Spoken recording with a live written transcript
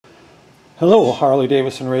Hello Harley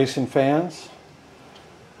Davidson racing fans.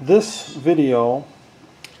 This video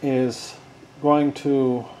is going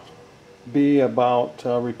to be about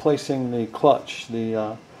replacing the clutch,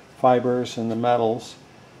 the fibers and the metals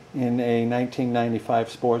in a 1995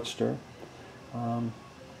 Sportster.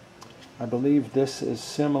 I believe this is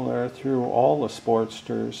similar through all the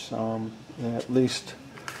Sportsters, at least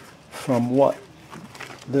from what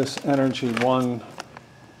this Energy One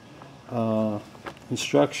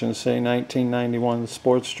instructions say 1991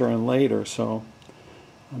 Sportster and later, so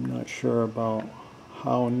I'm not sure about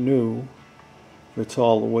how new, if it's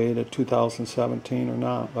all the way to 2017 or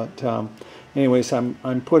not. But anyways,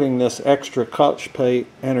 I'm putting this extra clutch plate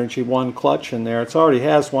Energy One clutch in there. It already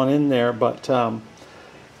has one in there, but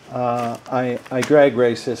I drag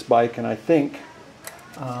race this bike, and I think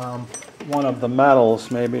one of the metals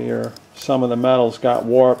maybe, or some of the metals got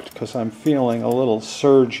warped because I'm feeling a little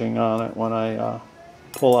surging on it when I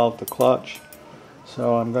pull out the clutch.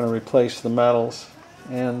 So I'm going to replace the metals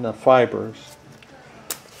and the fibers.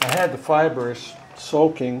 I had the fibers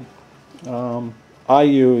soaking. I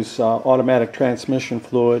use automatic transmission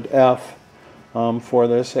fluid F for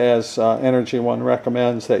this, as Energy One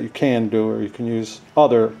recommends that you can do, or you can use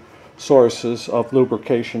other sources of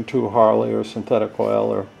lubrication to Harley or synthetic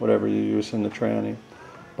oil or whatever you use in the tranny.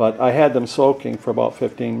 But I had them soaking for about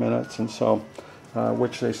 15 minutes, and so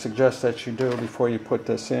which they suggest that you do before you put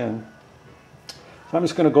this in. So I'm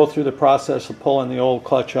just going to go through the process of pulling the old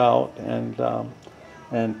clutch out and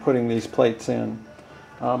putting these plates in.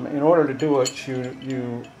 In order to do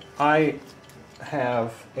it, I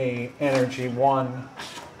have a Energy One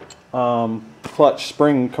clutch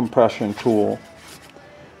spring compression tool,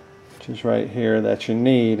 which is right here, that you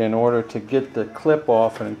need in order to get the clip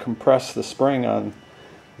off and compress the spring on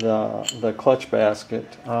the clutch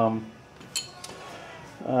basket.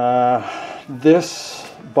 This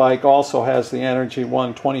bike also has the Energy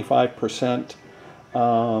One 25%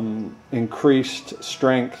 increased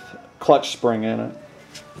strength clutch spring in it.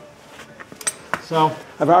 So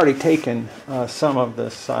I've already taken some of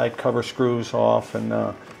the side cover screws off, and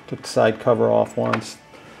took the side cover off once.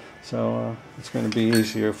 So it's going to be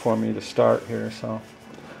easier for me to start here. So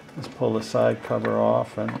let's pull the side cover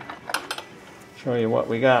off and show you what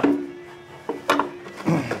we got.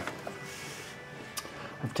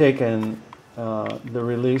 I've taken the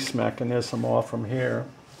release mechanism off from here,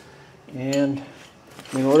 and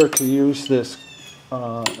in order to use this,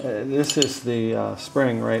 this is the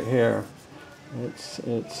spring right here. It's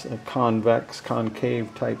a convex,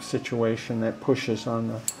 concave type situation that pushes on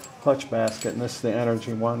the clutch basket, and this is the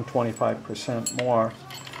Energy One 25% more.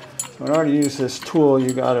 So in order to use this tool,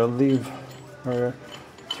 you got to leave or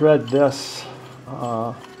thread this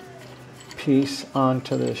piece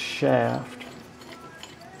onto this shaft.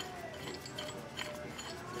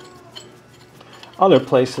 Other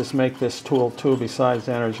places make this tool too besides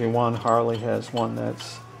Energy One. Harley has one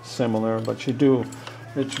that's similar, but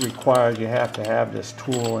it's required, you have to have this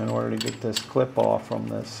tool in order to get this clip off from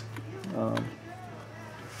this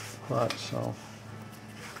clutch. So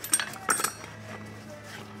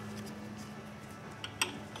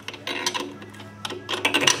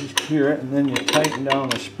you secure it, and then you tighten down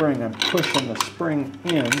the spring. I'm pushing the spring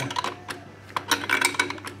in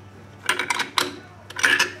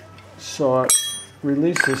so it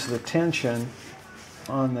releases the tension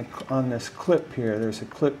on this clip here. There's a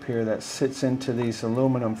clip here that sits into these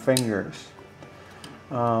aluminum fingers.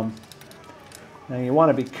 Now you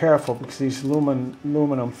want to be careful, because these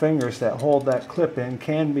aluminum fingers that hold that clip in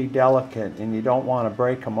can be delicate, and you don't want to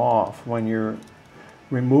break them off when you're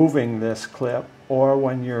removing this clip or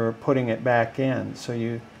when you're putting it back in. So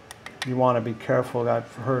you want to be careful.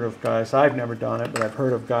 I've heard of guys, I've never done it, but I've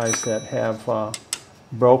heard of guys that have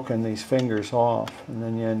broken these fingers off, and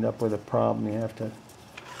then you end up with a problem. You have to.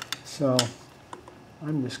 So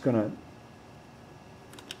I'm just going to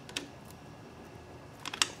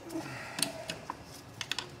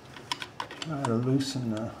try to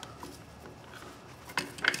loosen the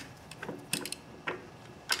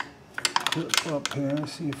clip up here,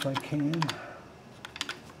 see if I can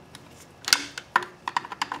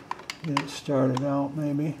get it started out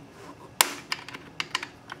maybe.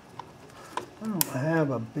 I don't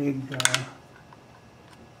have a big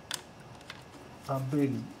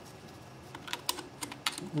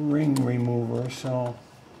ring remover, so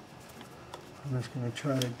I'm just going to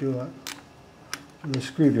try to do it with a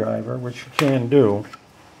screwdriver, which you can do.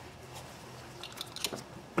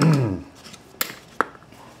 So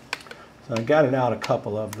I got it out a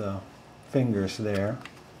couple of the fingers there.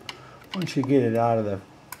 Once you get it out of the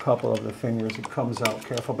couple of the fingers, it comes out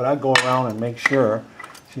careful, but I go around and make sure.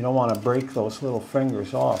 So you don't want to break those little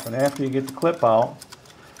fingers off. And after you get the clip out,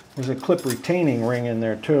 there's a clip retaining ring in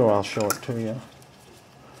there too. I'll show it to you.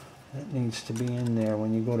 That needs to be in there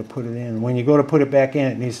when you go to put it in. When you go to put it back in,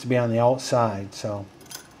 it needs to be on the outside. So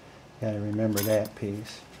you got to remember that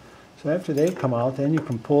piece. So after they come out, then you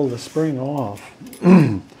can pull the spring off.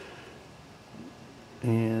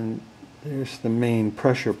 And there's the main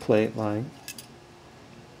pressure plate line.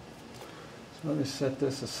 So let me set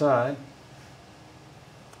this aside.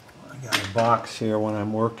 I got a box here. When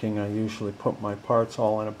I'm working, I usually put my parts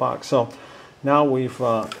all in a box. So now we've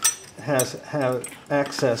have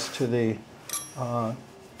access to the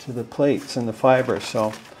plates and the fibers.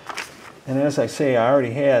 So, and as I say, I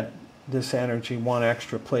already had this Energy 1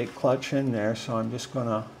 extra plate clutch in there. So I'm just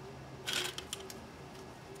gonna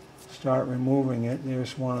start removing it.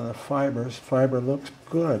 There's one of the fibers. Fiber looks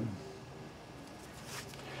good.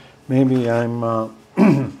 Maybe I'm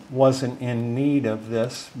wasn't in need of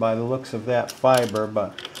this by the looks of that fiber,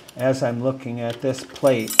 but as I'm looking at this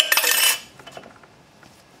plate,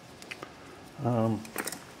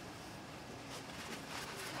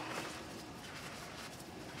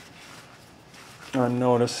 I'm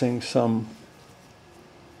noticing some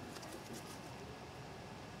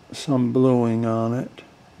bluing on it.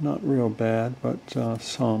 Not real bad, but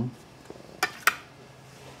some.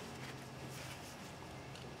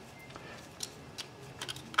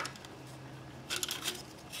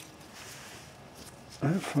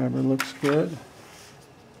 That fiber looks good.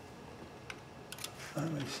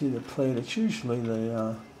 Let me see the plate. It's usually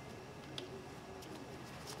the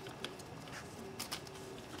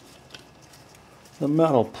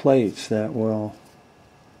metal plates that will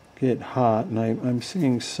get hot, and I'm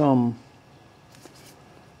seeing some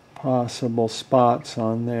possible spots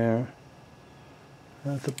on there.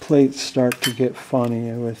 The plates start to get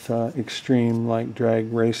funny with extreme like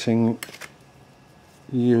drag racing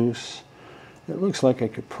use. It looks like I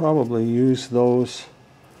could probably use those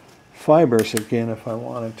fibers again if I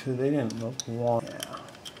wanted to. They didn't look long. Yeah.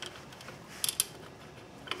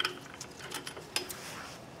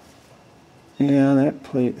 Yeah, that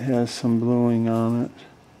plate has some bluing on it.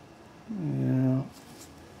 Yeah,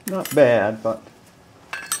 not bad, but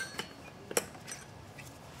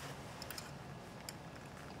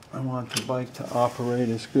I want the bike to operate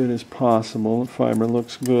as good as possible. The fiber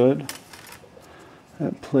looks good.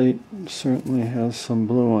 That plate certainly has some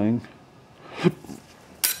bluing.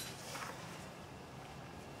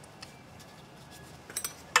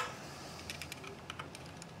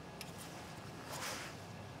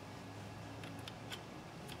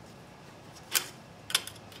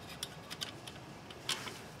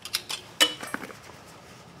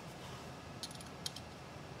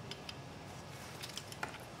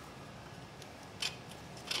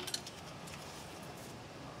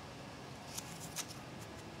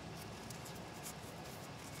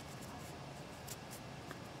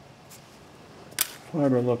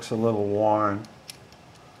 Fiber looks a little worn,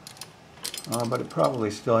 but it probably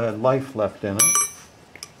still had life left in it.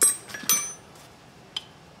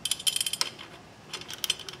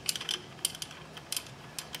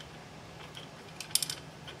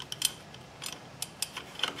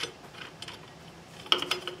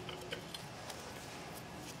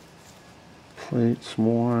 Plates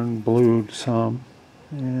worn, blued some.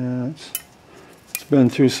 Yeah, it's been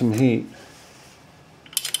through some heat.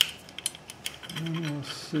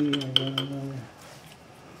 Let's see, I got another.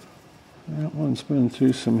 That one's been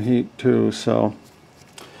through some heat too, so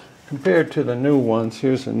compared to the new ones,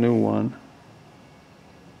 here's a new one.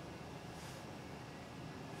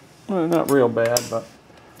 Well, not real bad, but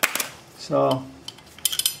so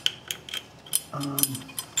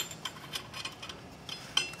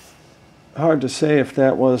hard to say if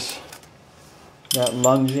that was that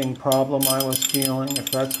lunging problem I was feeling, if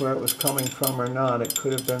that's where it was coming from or not. It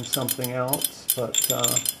could have been something else, but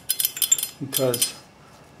because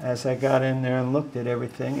as I got in there and looked at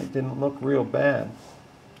everything, it didn't look real bad.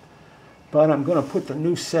 But I'm going to put the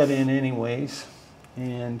new set in anyways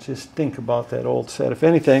and just think about that old set. If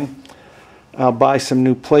anything, I'll buy some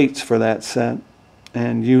new plates for that set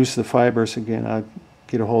and use the fibers again. I'll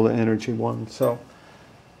get a hold of Energy 1. So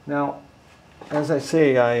now, as I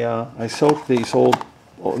say, I soaked these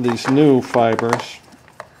new fibers,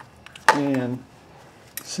 and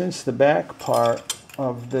since the back part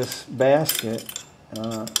of this basket,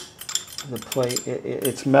 the plate,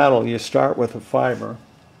 it's metal, you start with a fiber,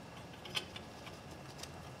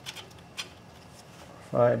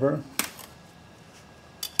 and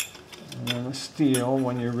then a steel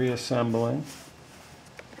when you're reassembling.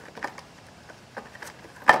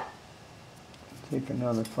 Take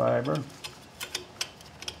another fiber.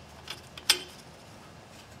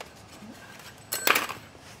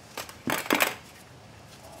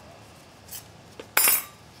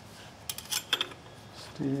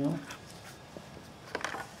 steel,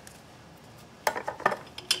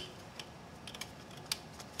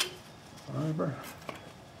 fiber,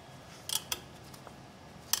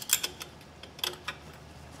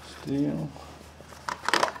 steel,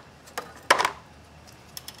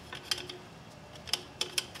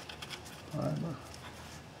 fiber,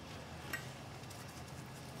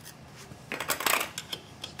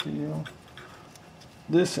 steel.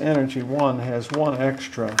 This Energy 1 has one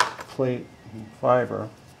extra plate and fiber,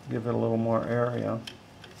 give it a little more area.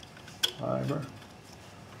 Fiber,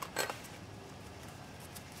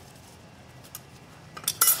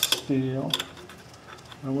 steel.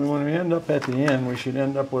 And when we end up at the end, we should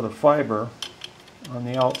end up with a fiber on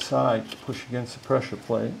the outside to push against the pressure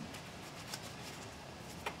plate.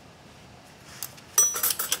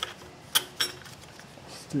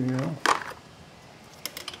 Steel.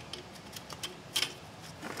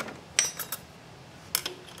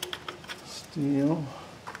 Steel.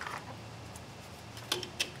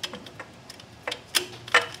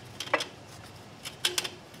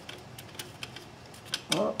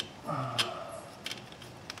 Up.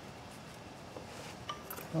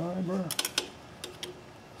 Fiber.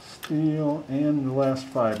 Steel, and the last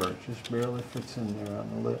fiber. It just barely fits in there on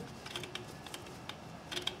the lip.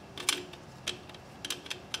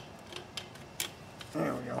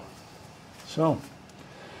 There we go. So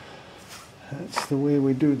that's the way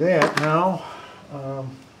we do that. Now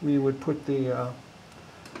we would put the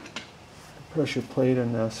pressure plate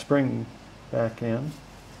and the spring back in.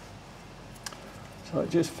 So it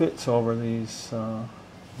just fits over these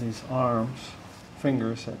arms,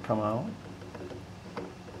 fingers that come out.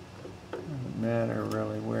 Doesn't matter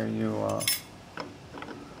really where you,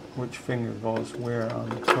 which finger goes where on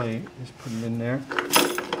the plate. Just put it in there.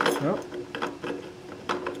 Yep.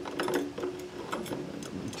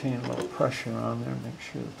 Retain a little pressure on there, make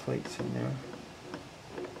sure the plate's in there.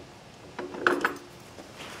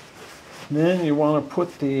 Then you want to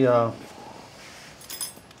put the,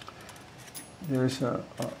 there's a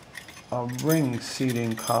ring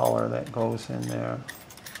seating collar that goes in there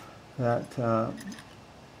that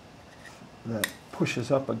that pushes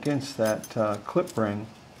up against that clip ring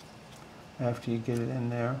after you get it in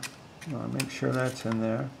there. You want to make sure that's in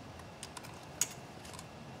there.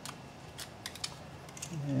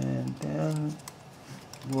 And then,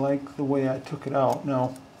 like the way I took it out.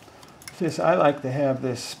 Now, this, I like to have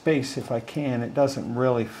this space if I can. It doesn't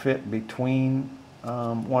really fit between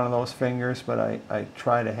one of those fingers, but I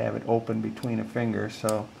try to have it open between a finger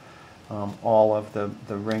so all of the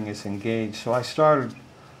ring is engaged. So I started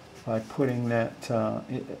by putting that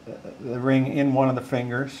the ring in one of the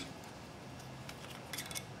fingers,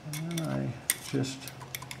 and then I just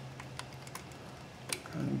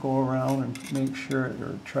kind of go around and make sure,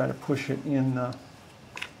 or try to push it in the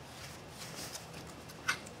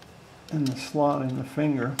slot in the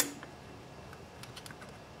finger.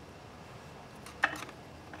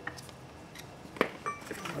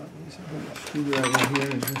 Use a little screwdriver here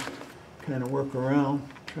and just kind of work around,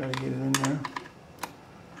 try to get it in there.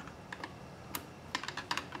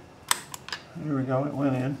 There we go, it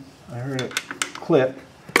went in. I heard it click.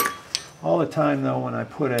 All the time though, when I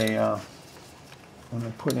put any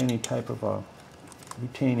type of a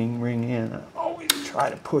retaining ring in, I always try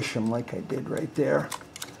to push them like I did right there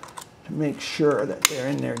to make sure that they're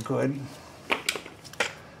in there good.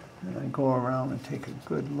 And I go around and take a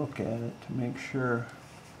good look at it to make sure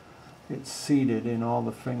it's seated in all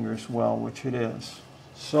the fingers well, which it is.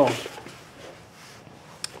 So,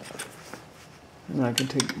 and I can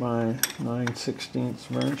take my 9/16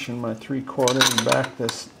 wrench and my 3/4 and back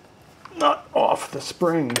this nut off the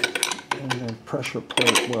spring, and the pressure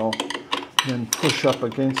plate will then push up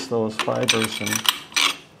against those fibers and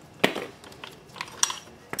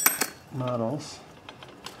metals.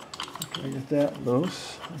 After I get that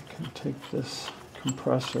loose, I can take this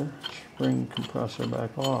compressor, spring compressor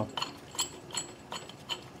back off.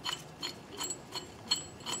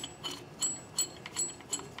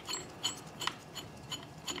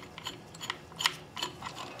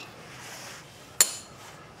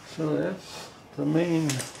 So that's the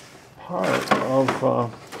main part of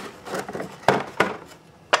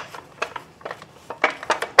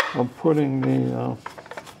putting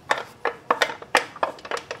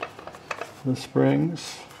the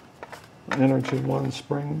springs, Energy 1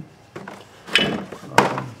 spring,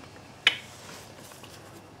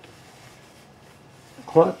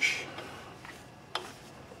 clutch,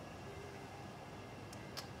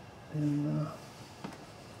 in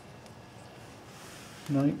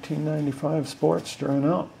 1995 Sportster and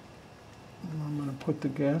up. I'm going to put the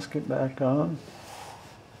gasket back on.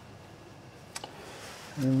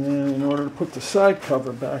 And then in order to put the side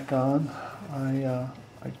cover back on, I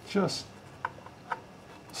just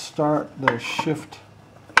start the shift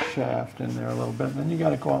shaft in there a little bit, and then you got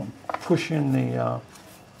to go out and push in the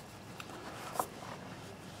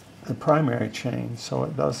primary chain so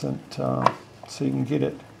it doesn't, so you can get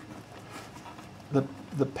it,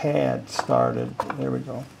 the pad started. There we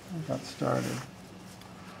go, it got started.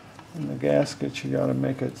 And the gasket, you got to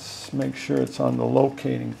make sure it's on the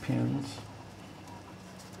locating pins.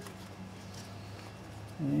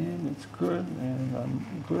 And it's good, and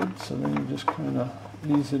I'm good, so then you just kind of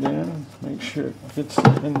ease it in, make sure it fits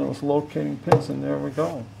in those locating pins, and there we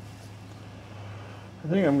go. I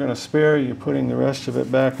think I'm going to spare you putting the rest of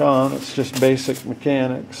it back on. It's just basic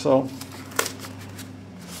mechanics, so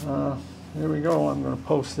there we go. I'm going to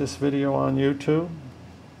post this video on YouTube.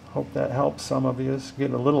 Hope that helps some of you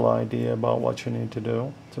get a little idea about what you need to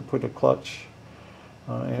do to put a clutch,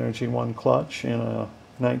 Energy One clutch in a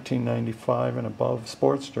 1995 and above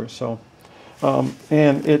Sportster. So,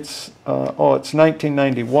 and it's it's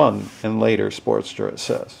 1991 and later Sportster, it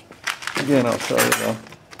says. Again, I'll show you the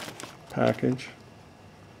package.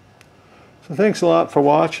 So thanks a lot for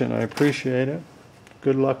watching. I appreciate it.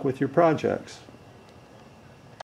 Good luck with your projects.